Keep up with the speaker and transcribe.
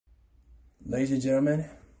Ladies and gentlemen,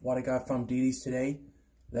 what I got from DD's today.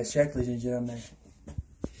 Let's check, ladies and gentlemen.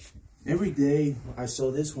 Every day I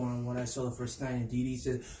saw this one when I saw the first time, and DD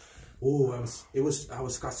said, "Oh, I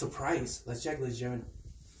got surprised." Let's check, ladies and gentlemen.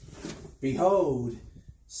 Behold,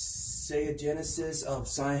 Sega Genesis of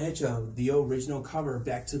Sonic Hedgehog, the original cover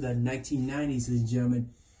back to the 1990s, ladies and gentlemen.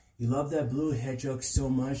 You love that blue hedgehog so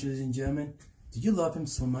much, ladies and gentlemen. Did you love him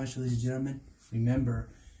so much, ladies and gentlemen? Remember,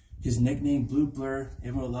 his nickname Blue Blur,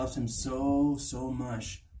 everyone loves him so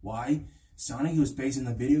much. Why? Sonic, who was based in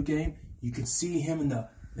the video game, you can see him in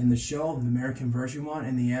the show, the American version one,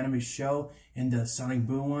 in the anime show, in the Sonic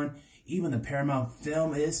Boom one. Even the Paramount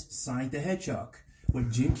film is Sonic the Hedgehog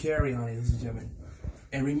with Jim Carrey on it, ladies and gentlemen.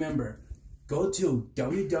 And remember, go to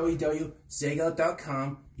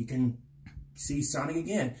www.sega.com. You can see Sonic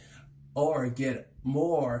again, or get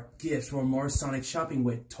more gifts for more Sonic shopping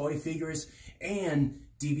with toy figures and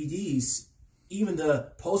DVDs, even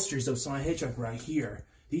the posters of Sonic Hedgehog right here.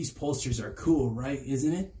 These posters are cool, right?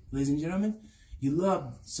 Isn't it, ladies and gentlemen? You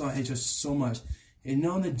love Sonic Hedgehog so much. And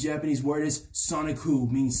knowing the Japanese word is Sonic-ku,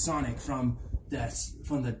 means Sonic from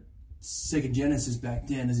the Sega Genesis back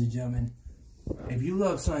then, ladies and gentlemen. If you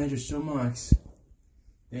love Sonic Hedgehog so much,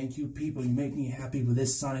 thank you, people. You make me happy with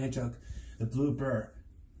this Sonic Hedgehog, the Blue Bird.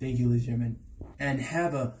 Thank you, ladies and gentlemen. And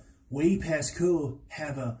have a way past cool,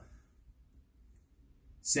 have a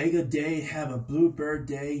Sega Day, have a Blue Bird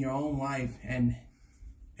Day in your own life, and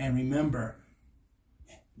remember,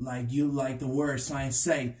 like the word Sonic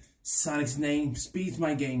say, Sonic's name speeds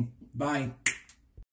my game. Bye.